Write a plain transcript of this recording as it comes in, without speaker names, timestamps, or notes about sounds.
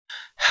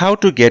How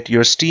to get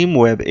your Steam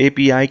Web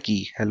API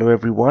key. Hello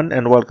everyone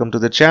and welcome to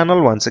the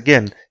channel once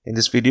again. In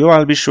this video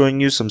I'll be showing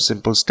you some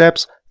simple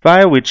steps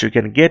via which you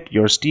can get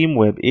your Steam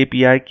Web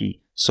API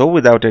key. So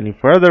without any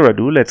further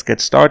ado, let's get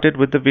started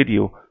with the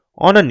video.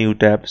 On a new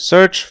tab,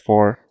 search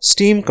for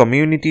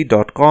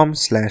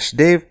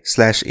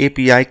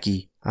steamcommunity.com/dev/API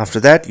key.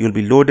 After that, you'll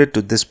be loaded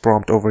to this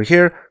prompt over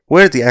here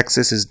where the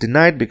access is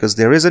denied because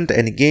there isn't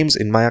any games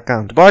in my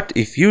account. But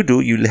if you do,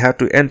 you'll have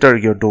to enter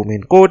your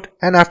domain code,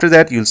 and after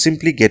that you'll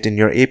simply get in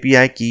your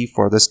API key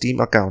for the Steam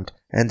account.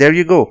 And there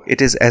you go.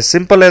 It is as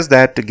simple as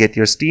that to get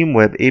your Steam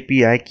Web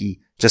API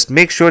key. Just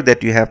make sure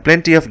that you have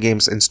plenty of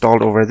games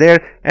installed over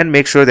there and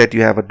make sure that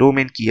you have a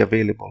domain key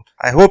available.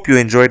 I hope you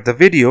enjoyed the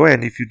video,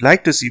 and if you'd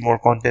like to see more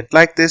content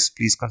like this,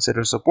 please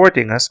consider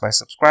supporting us by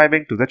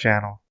subscribing to the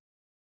channel.